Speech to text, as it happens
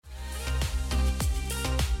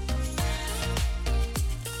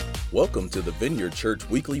Welcome to the Vineyard Church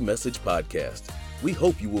Weekly Message Podcast. We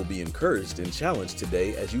hope you will be encouraged and challenged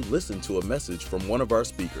today as you listen to a message from one of our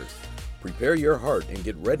speakers. Prepare your heart and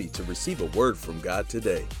get ready to receive a word from God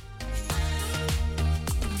today.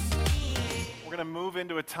 We're going to move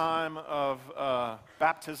into a time of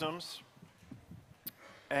baptisms.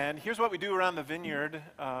 And here's what we do around the Vineyard.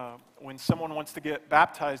 When someone wants to get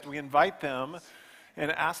baptized, we invite them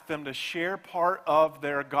and ask them to share part of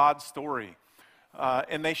their God story.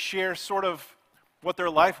 And they share sort of what their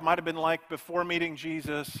life might have been like before meeting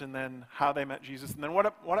Jesus, and then how they met Jesus, and then what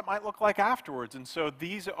it might look like afterwards. And so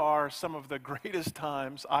these are some of the greatest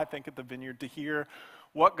times, I think, at the Vineyard to hear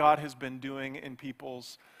what God has been doing in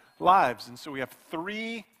people's lives. And so we have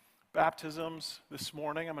 3 baptisms this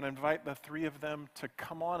morning. I'm going to invite the 3 of them to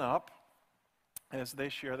come on up as they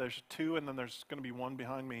share. There's 2, and then there's going to be 1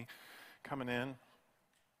 behind me coming in.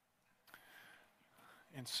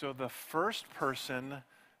 And so the first person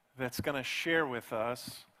that's going to share with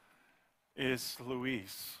us is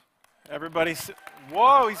Luis. Everybody say,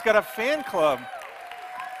 whoa, he's got a fan club.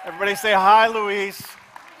 Everybody say hi, Luis.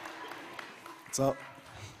 What's up?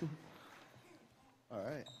 All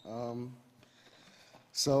right.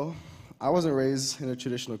 So I wasn't raised in a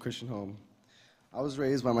traditional Christian home. I was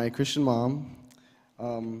raised by my Christian mom.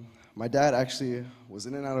 My dad actually was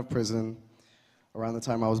in and out of prison around the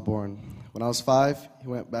time I was born. When I was 5, he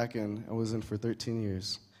went back in and was in for 13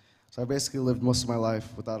 years. So I basically lived most of my life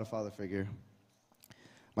without a father figure.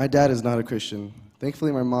 My dad is not a Christian.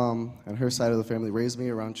 Thankfully, my mom and her side of the family raised me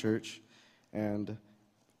around church and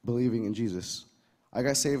believing in Jesus. I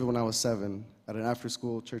got saved when I was 7 at an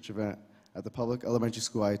after-school church event at the public elementary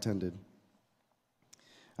school I attended.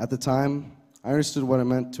 At the time, I understood what it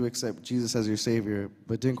meant to accept Jesus as your Savior,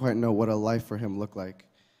 but didn't quite know what a life for him looked like.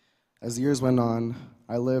 As the years went on,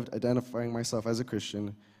 I lived identifying myself as a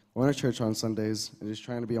Christian, going to church on Sundays, and just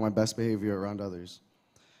trying to be on my best behavior around others.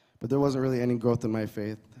 But there wasn't really any growth in my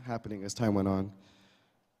faith happening as time went on.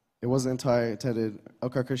 It wasn't until I attended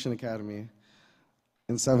Elkhart Christian Academy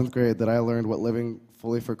in 7th grade that I learned what living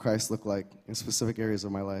fully for Christ looked like in specific areas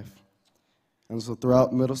of my life. And so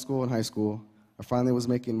throughout middle school and high school, I finally was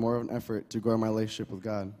making more of an effort to grow my relationship with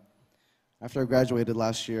God. After I graduated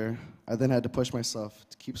last year, I then had to push myself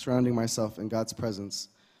to keep surrounding myself in God's presence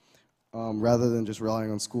rather than just relying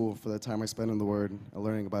on school for the time I spent in the Word and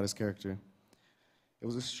learning about His character. It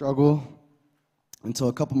was a struggle until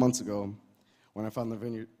a couple months ago when I found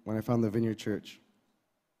the Vineyard Church.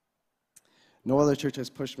 No other church has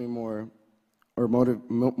pushed me more or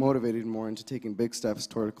motivated more into taking big steps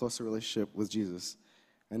toward a closer relationship with Jesus.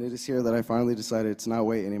 And it is here that I finally decided to not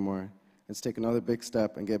wait anymore and to take another big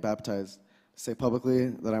step and get baptized, to say publicly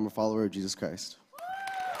that I'm a follower of Jesus Christ.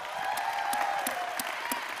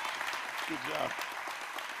 Good job.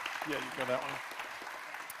 Yeah, you got that one.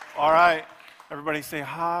 All right. Everybody say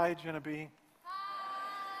hi, Jenna B.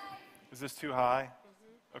 Hi. Is this too high?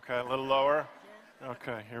 Mm-hmm. Okay, a little lower? Yeah.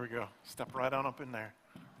 Okay, here we go. Step right on up in there.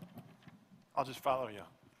 I'll just follow you.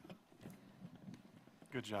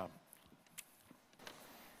 Good job.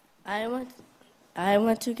 I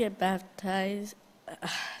want to get baptized.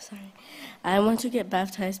 I want to get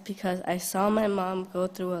baptized because I saw my mom go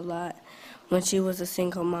through a lot when she was a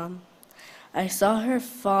single mom. I saw her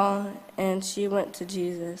fall and she went to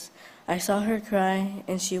Jesus. I saw her cry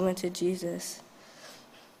and she went to Jesus.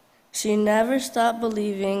 She never stopped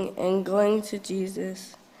believing and going to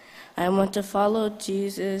Jesus. I want to follow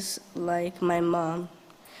Jesus like my mom.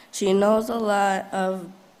 She knows a lot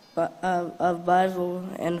of Bible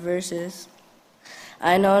and verses.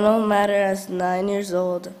 I know no matter as 9 years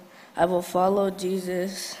old, I will follow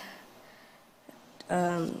Jesus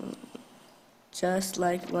just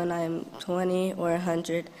like when I'm 20 or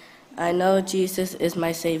 100. I know Jesus is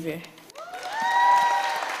my Savior.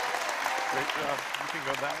 Great job. You can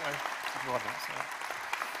go that way if you want that side.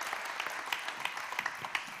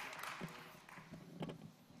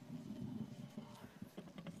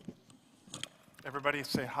 Everybody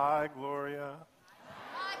say hi, Gloria.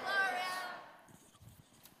 Hi, Gloria.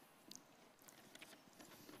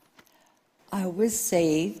 I was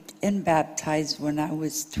saved and baptized when I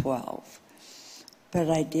was 12, but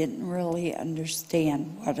I didn't really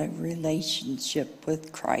understand what a relationship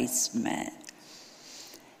with Christ meant.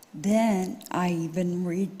 Then I even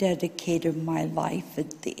rededicated my life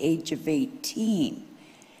at the age of 18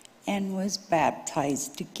 and was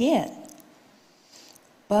baptized again.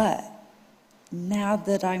 But now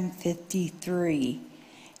that I'm 53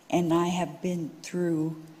 and I have been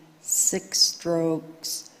through 6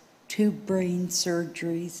 strokes, 2 brain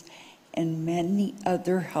surgeries, and many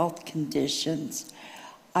other health conditions,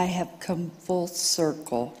 I have come full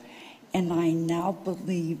circle And I now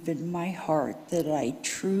believe in my heart that I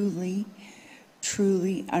truly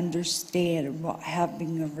understand what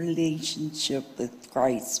having a relationship with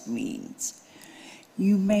Christ means.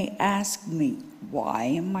 You may ask me, why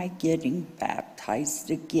am I getting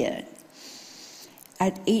baptized again?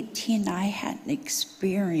 At 18, I hadn't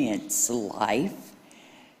experienced life.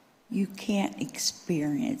 You can't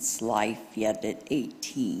experience life yet at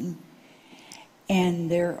 18. And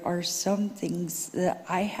there are some things that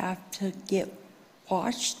I have to get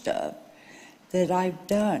washed of that I've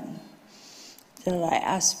done, that I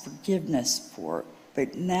ask forgiveness for.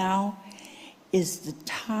 But now is the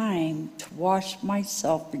time to wash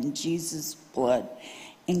myself in Jesus' blood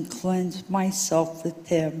and cleanse myself with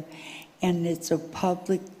him. And it's a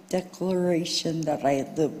public declaration that I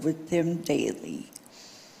live with him daily.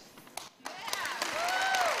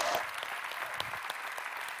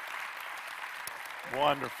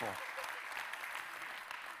 Wonderful.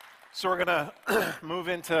 So we're going to move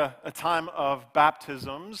into a time of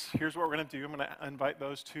baptisms. Here's what we're going to do. I'm going to invite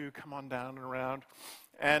those two come on down and around.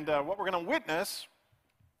 And what we're going to witness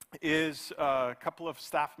is a couple of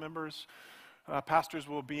staff members, pastors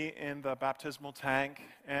will be in the baptismal tank,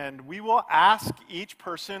 and we will ask each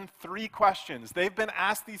person 3 questions. They've been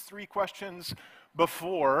asked these 3 questions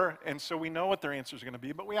before, and so we know what their answers are going to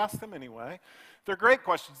be, but we ask them anyway. They're great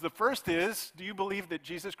questions. The first is, do you believe that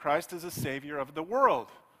Jesus Christ is a Savior of the world?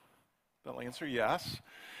 They'll answer yes.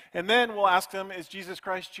 And then we'll ask them, is Jesus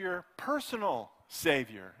Christ your personal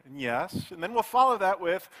Savior? And yes. And then we'll follow that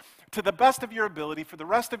with, to the best of your ability, for the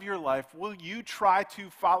rest of your life, will you try to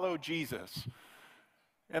follow Jesus?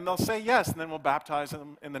 And they'll say yes, and then we'll baptize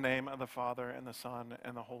them in the name of the Father and the Son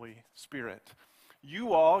and the Holy Spirit.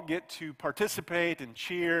 You all get to participate and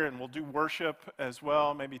cheer, and we'll do worship as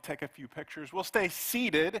well, maybe take a few pictures. We'll stay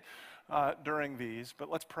seated during these, but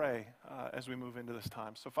let's pray as we move into this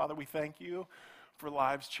time. So, Father, we thank you for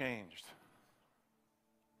lives changed.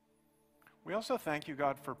 We also thank you,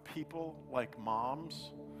 God, for people like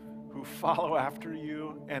moms who follow after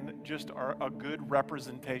you and just are a good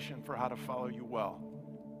representation for how to follow you well.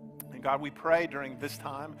 And God, we pray during this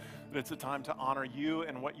time that it's a time to honor you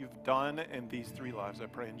and what you've done in these 3 lives. I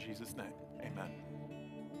pray in Jesus' name. Amen.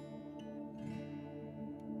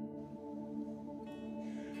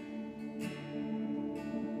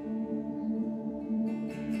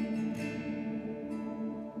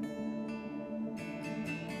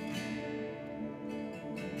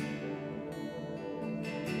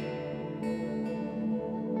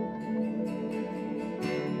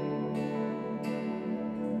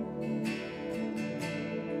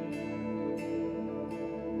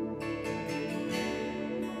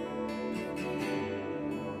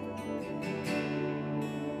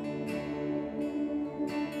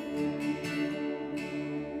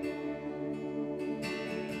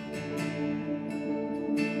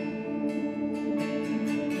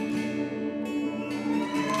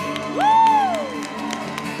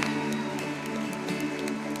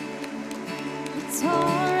 It's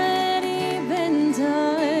already been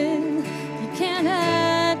done. You can't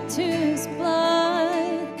add to his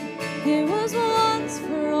blood. It was once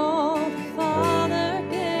for all. The Father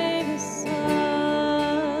gave his Son.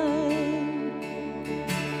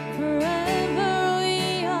 Forever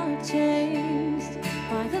we are changed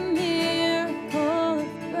by the miracle of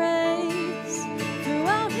grace.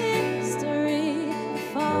 Throughout history, the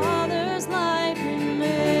Father's light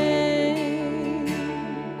remains.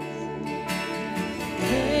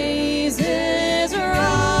 Praises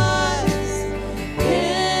rise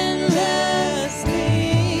endlessly.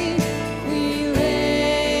 We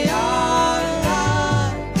lay our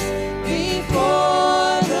lives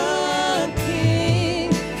before the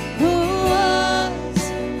King who was,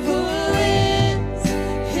 who lives.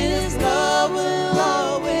 His love will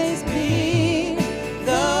always be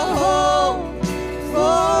the hope for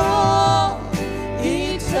all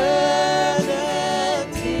eternity.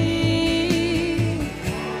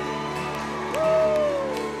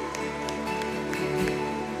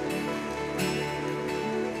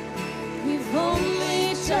 We've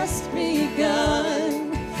only just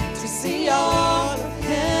begun to see all of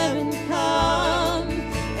heaven come.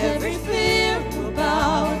 Every fear will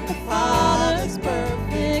bow at the Father's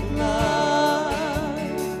perfect love.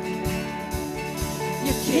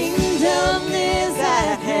 Your kingdom is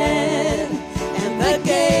at hand, and the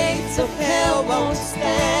gates of hell won't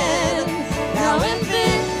stand. Now in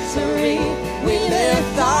victory, we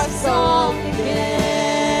lift our song again.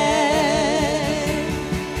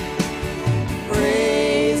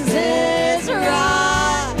 Praises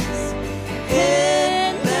rise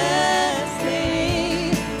endlessly.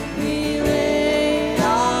 We lay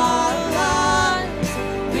our lives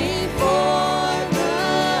before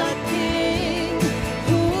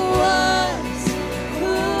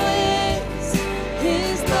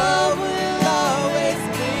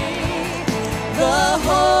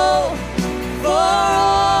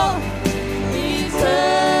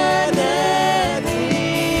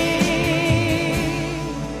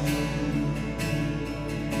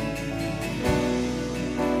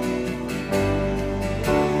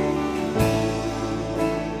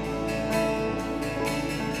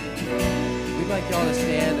like y'all to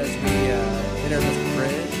stand as we enter this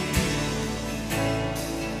bridge.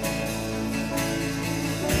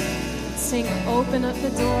 Sing, open up the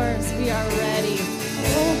doors, we are ready.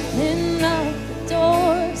 Open up the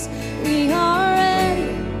doors, we are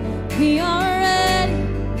ready. We are ready.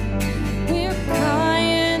 We're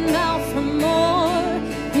crying out for more.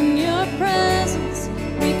 In your presence,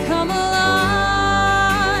 we come alive.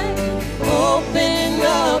 Open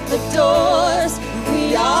up the doors,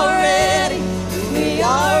 we are ready. We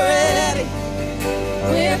are ready.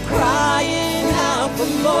 We're crying out for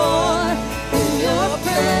more. In your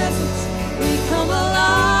presence, we come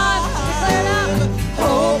alive. Declare it out.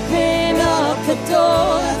 Open up the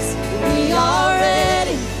doors. We are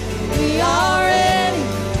ready. We are ready.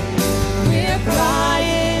 We're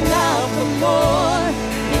crying out for more.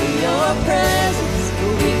 In your presence,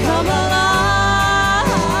 we come alive.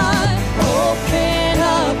 Open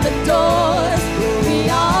up the doors. We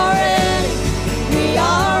are ready. We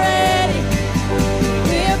are ready.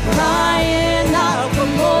 We're crying out for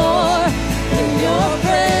more. In your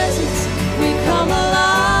presence, we come alive.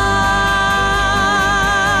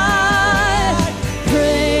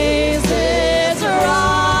 Praises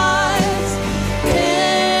rise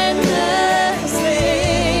endlessly.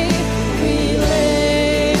 We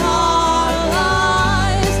lay our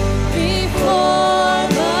lives before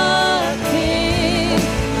the King,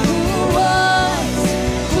 who was,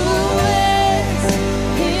 who is.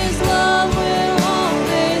 His love will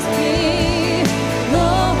always be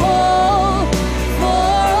the hope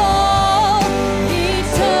for all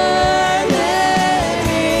eternity.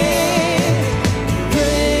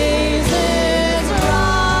 Praises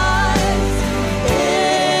rise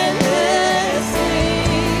endlessly.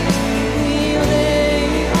 We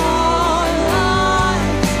lay our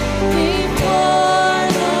lives before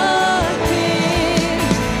the King,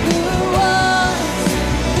 who was,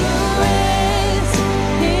 who is.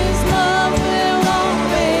 His love will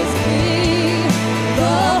always be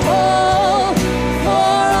the hope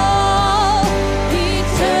for all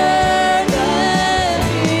eternity.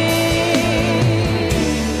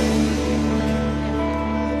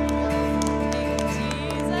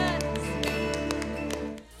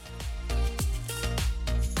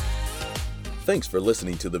 Thanks for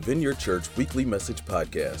listening to the Vineyard Church Weekly Message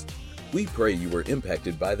Podcast. We pray you were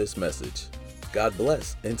impacted by this message. God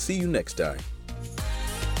bless and see you next time.